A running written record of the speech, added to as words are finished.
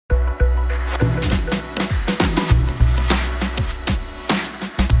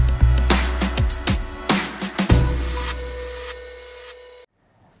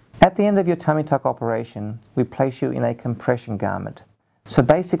At the end of your tummy tuck operation, we place you in a compression garment. So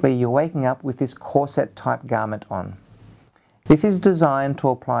basically you're waking up with this corset type garment on. This is designed to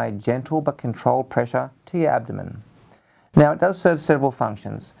apply gentle but controlled pressure to your abdomen. Now it does serve several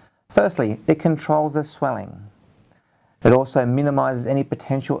functions. Firstly, it controls the swelling. It also minimizes any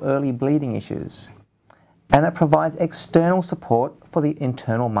potential early bleeding issues. And it provides external support for the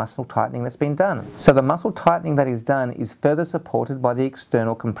internal muscle tightening that's been done. So the muscle tightening that is done is further supported by the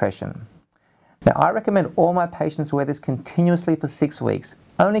external compression. Now I recommend all my patients wear this continuously for 6 weeks,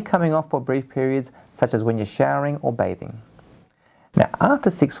 only coming off for brief periods such as when you're showering or bathing. Now after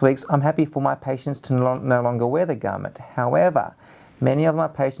 6 weeks, I'm happy for my patients to no longer wear the garment. However, many of my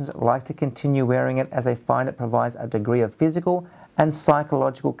patients like to continue wearing it as they find it provides a degree of physical and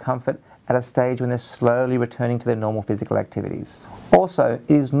psychological comfort at a stage when they're slowly returning to their normal physical activities. Also,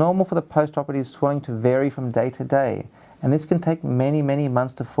 it is normal for the post-operative swelling to vary from day to day, and this can take many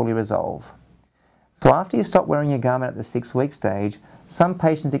months to fully resolve. So after you stop wearing your garment at the 6-week stage, some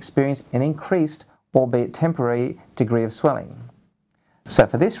patients experience an increased, albeit temporary, degree of swelling. So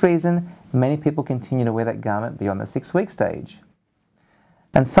for this reason, many people continue to wear that garment beyond the 6-week stage.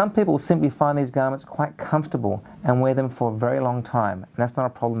 And some people simply find these garments quite comfortable and wear them for a very long time, and that's not a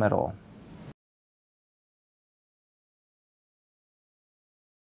problem at all.